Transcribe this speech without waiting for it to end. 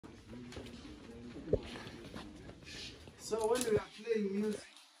So when we are playing music,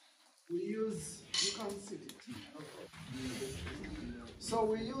 we use, you can sit it. So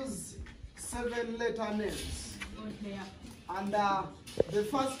we use 7 letter names. And the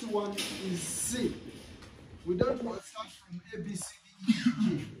first one is C. We don't start from A, B, C, D, E,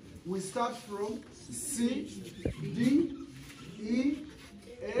 G. We start from C, D, E,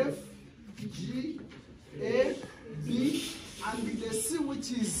 F, G, A, B, and the C,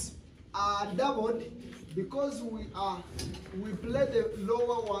 which is doubled, because we play the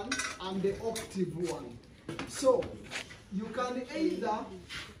lower one and the octave one. So you can either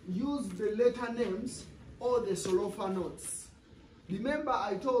use the letter names or the solfa notes. Remember,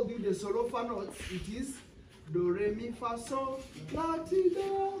 I told you the solfa notes, it is do, re, mi, fa, sol, la, ti,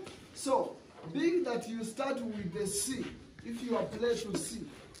 do. So, being that you start with the C, if you apply to C,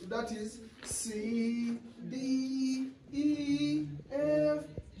 that is C, D, E, F,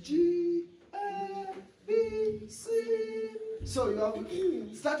 G, A, B, C. So you have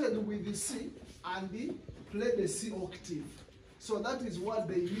started with the C and play the C octave. So that is what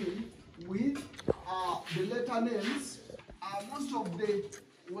they mean with the letter names. Most of the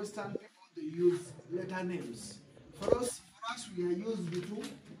Western people, they use letter names. For us we are used to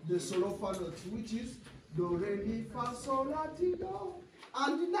the solfa notes, which is do, re, mi, fa, sol, la, ti, do.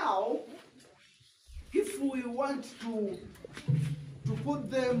 And now, if we want to put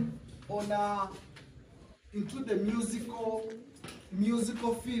them on into the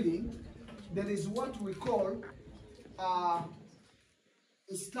musical feeling, there is what we call a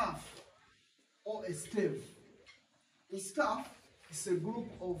staff or a stave. A staff is a group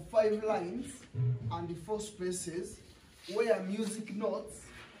of 5 lines and 4 spaces where music notes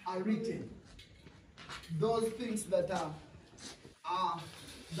are written. Those things that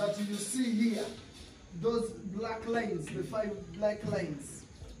that you see here, those black lines, the 5 black lines,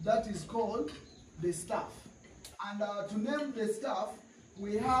 that is called the staff. And to name the staff,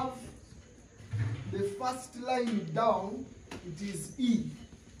 we have the first line down, it is E.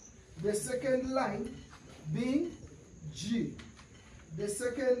 The second line being G. The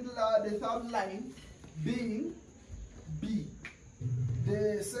third line being B.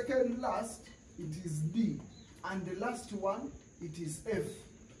 The second last, it is D. And the last one, it is F.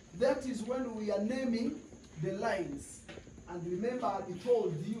 That is when we are naming the lines. And remember, I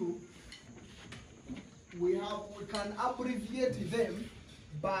told you, we can abbreviate them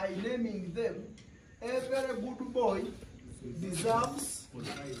by naming them. Every good boy deserves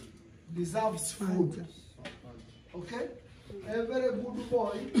food. Okay? Every good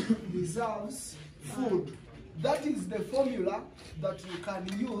boy deserves food. That is the formula that you can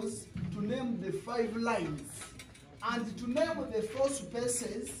use to name the 5 lines. And to name the 4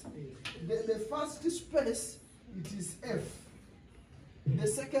 spaces, the first space, it is F. The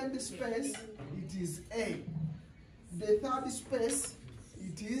second space, it is A. The third space,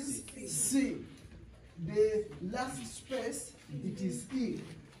 it is C. The last space, it is E.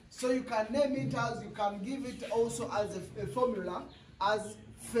 So you can name it as, you can give it also as a formula as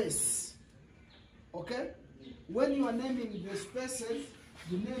face. Okay? When you are naming the spaces,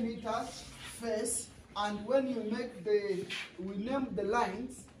 you name it as face. And when you make we name the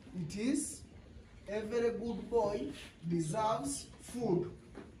lines, it is every good boy deserves food.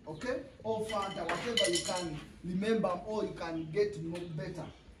 Okay? Or Fanta, whatever you can remember or you can get more better.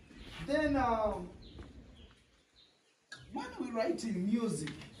 Then when we write in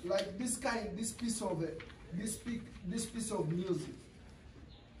music, like this piece of music,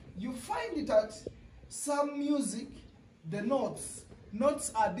 you find it that some music, the notes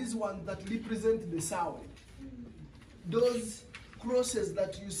are these ones that represent the sound. Those crosses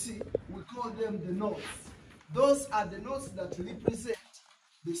that you see, we call them the notes. Those are the notes that represent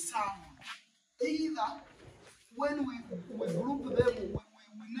the sound. Either when we group them,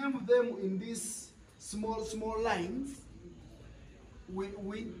 we name them in these small lines, we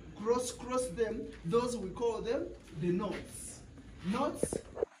cross them, those we call them the notes. Notes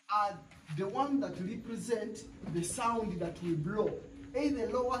are the one that represent the sound that we blow, either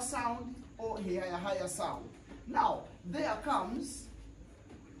lower sound or higher sound. Now, there comes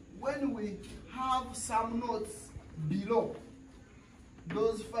when we have some notes below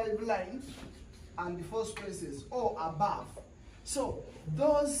those 5 lines and the 4 spaces or above. So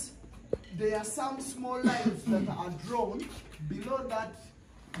there are some small lines that are drawn below that,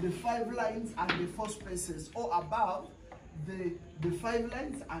 the 5 lines and the 4 spaces, or above the 5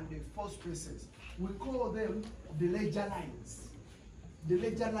 lines and the 4 spaces. We call them the ledger lines. The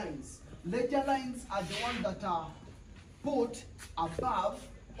ledger lines. Ledger lines are the ones that are put above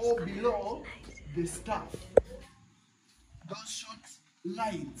or below the staff. Those short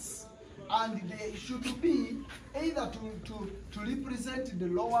lines. and they should be either to represent the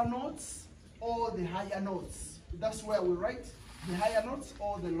lower notes or the higher notes. That's where we write the higher notes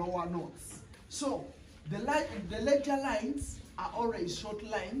or the lower notes. So the letter lines are always short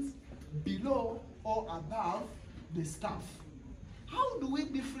lines below or above the staff. How do we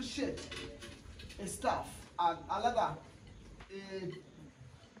differentiate a staff and another?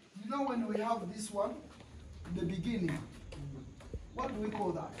 You know, when we have this one, the beginning, what do we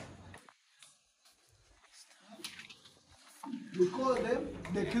call that? We call them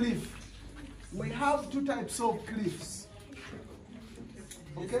the clef. We have two types of clefs.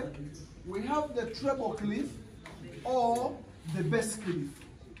 Okay? We have the treble clef or the bass clef.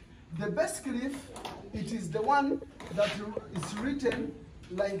 The bass clef, it is the one that is written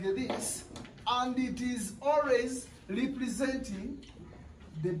like this, and it is always representing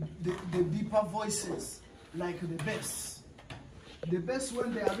the deeper voices, like the bass. The bass,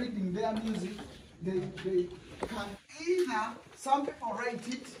 when they are reading their music, they can either, some people write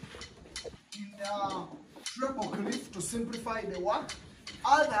it in treble clef to simplify the work,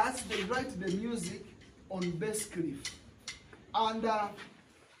 others they write the music on bass clef. And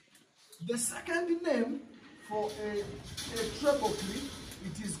the second name for a treble clef,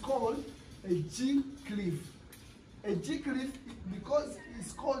 it is called a G clef. A G clef, because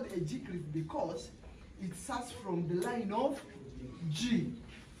it's called a G clef because it starts from the line of G.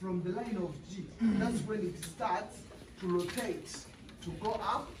 From the line of G. That's when it starts to rotate, to go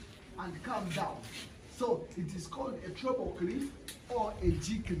up and come down. So it is called a treble clef or a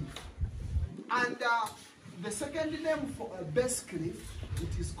G clef. And the second name for a bass clef,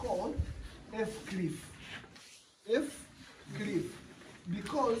 it is called F clef. F clef,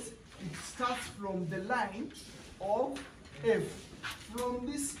 because it starts from the line of F. From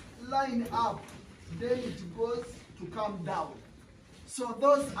this line up, then it goes to come down. So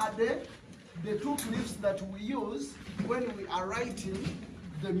those are the two clefs that we use when we are writing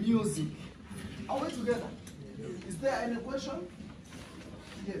the music. Are we together? Is there any question?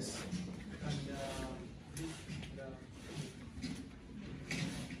 Yes.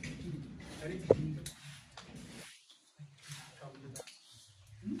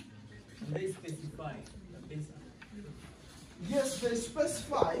 They specify the bass. Yes, they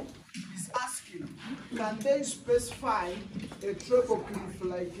specify. Is asking, can they specify a treble clef,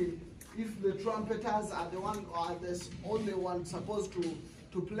 like if the trumpeters are the one or the only one supposed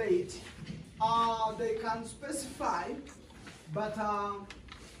to play it? They can specify, but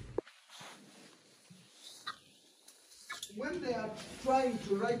when they are trying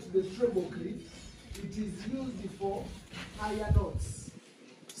to write the treble clef, it is used for higher notes.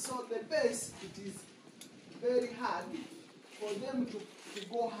 So the bass, it is very hard for them to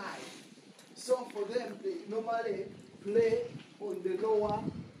go high. So for them, they normally play on the lower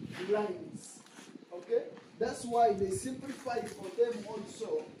lines. Okay? That's why they simplify for them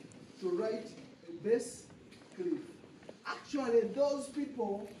also to write a bass clef. Actually,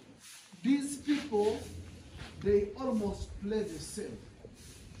 these people, they almost play the same.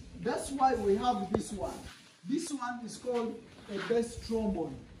 That's why we have this one. This one is called a bass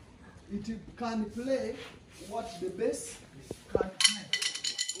trombone. It can play what the bass can play.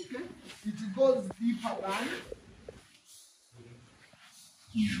 Okay? It goes deeper than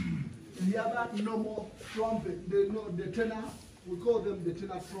the other normal trumpet. The tenor, we call them the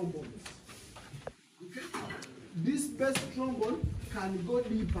tenor trombones. Okay? This bass trombone can go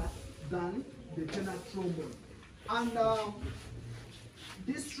deeper than the tenor trombone. And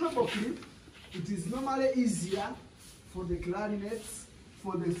this treble clef, it is normally easier for the clarinets,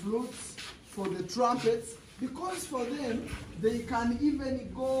 for the flutes, for the trumpets, because for them, they can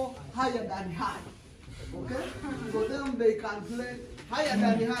even go higher than high. Okay? For them, they can play higher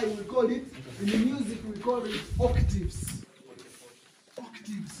than high, we call it, in the music, we call it octaves.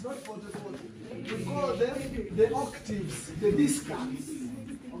 Octaves, not 40/40. We call them the octaves, the discants.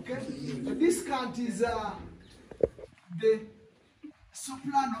 Okay? The discant is the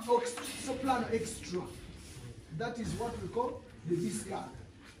soprano extra. That is what we call the discant.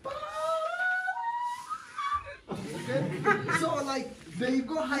 Okay? So like they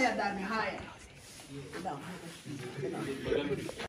go higher than higher.